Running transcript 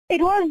It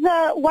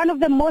was one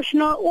of the most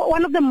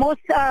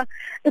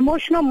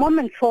emotional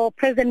moments for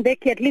President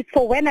Mbeki, at least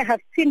for when I have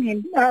seen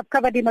him. I've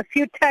covered him a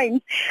few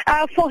times.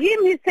 For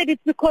him, he said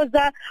it's because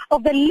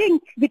of the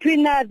link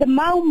between the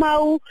Mau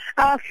Mau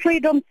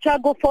freedom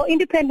struggle for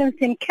independence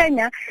in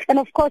Kenya and,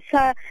 of course,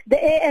 the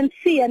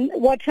ANC and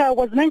what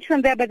was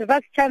mentioned there by the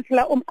Vice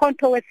Chancellor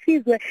Umkhonto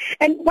Wesizwe.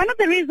 And one of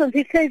the reasons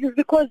he says is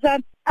because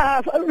the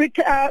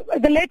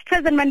late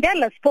President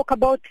Mandela spoke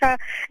about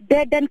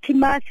Dedan,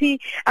 Kimathi,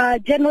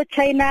 General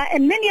China,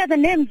 and many other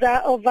names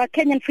of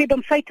Kenyan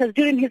freedom fighters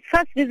during his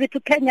first visit to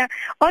Kenya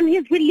on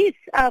his release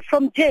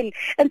from jail.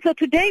 And so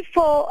today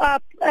for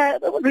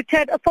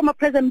retired former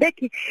President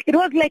Mbeki, it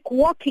was like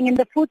walking in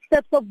the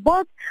footsteps of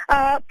both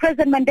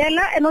President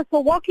Mandela and also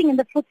walking in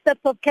the footsteps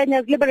of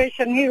Kenya's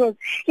liberation heroes.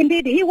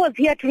 Indeed, he was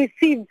here to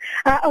receive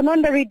an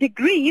honorary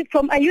degree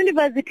from a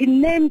university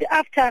named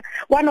after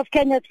one of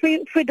Kenya's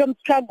freedom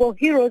struggle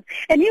heroes.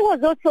 And he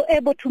was also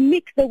able to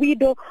meet the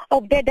widow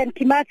of Dedan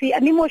Kimathi,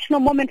 an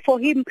emotional moment for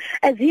him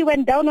as he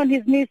went down on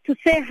his knees to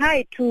say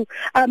hi to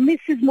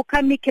Mrs.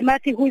 Mukami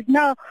Kimathi, who is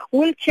now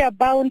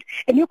wheelchair-bound.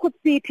 And you could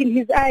see it in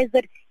his eyes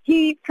that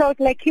he felt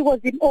like he was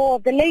in awe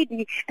of the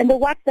lady and the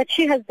work that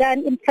she has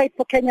done in fight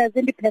for Kenya's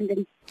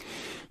independence.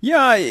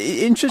 Yeah,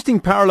 interesting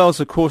parallels,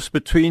 of course,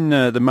 between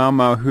the Mau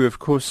Mau, who, of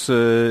course,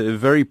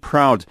 very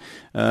proud.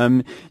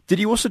 Did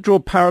he also draw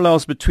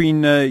parallels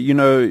between,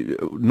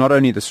 not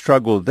only the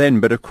struggle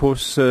then, but, of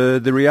course,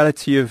 the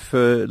reality of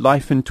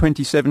life in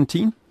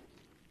 2017?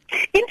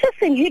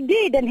 Interesting, he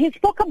did, and he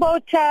spoke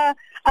about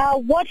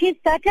what he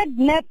started,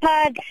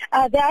 NEPAD,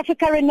 the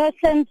Africa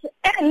Renaissance,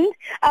 and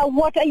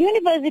what a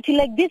university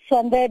like this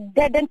one, the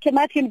Dedan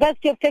Kimathi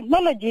University of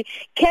Technology,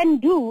 can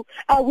do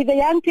with the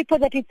young people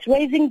that it's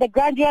raising, the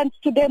graduates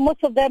today.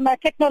 Most of them are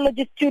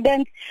technology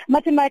students,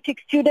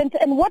 mathematics students,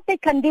 and what they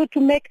can do to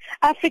make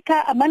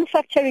Africa a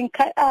manufacturing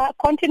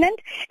continent,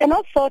 and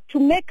also to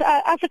make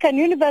African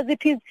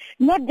universities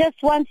not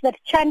just ones that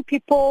churn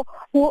people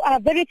who are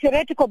very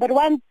theoretical, but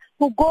ones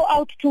who go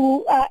out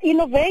to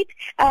innovate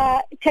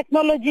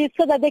technology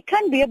so that they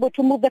can be able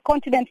to move the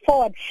continent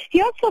forward.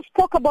 He also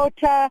spoke about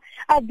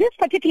this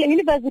particular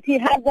university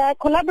has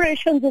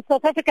collaborations with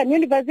South African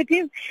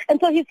universities, and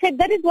so he said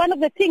that is one of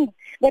the things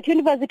that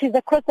universities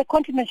across the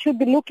continent should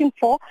be looking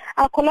for,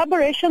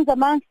 collaborations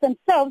amongst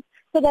themselves,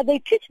 so that they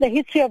teach the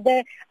history of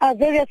the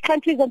various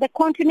countries on the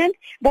continent,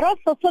 but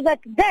also so that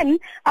then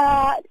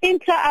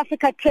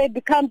intra-Africa trade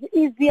becomes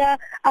easier,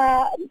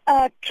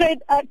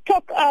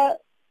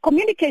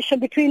 communication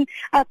between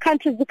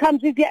countries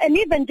becomes easier, and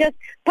even just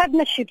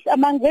partnerships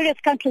among various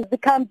countries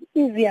becomes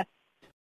easier.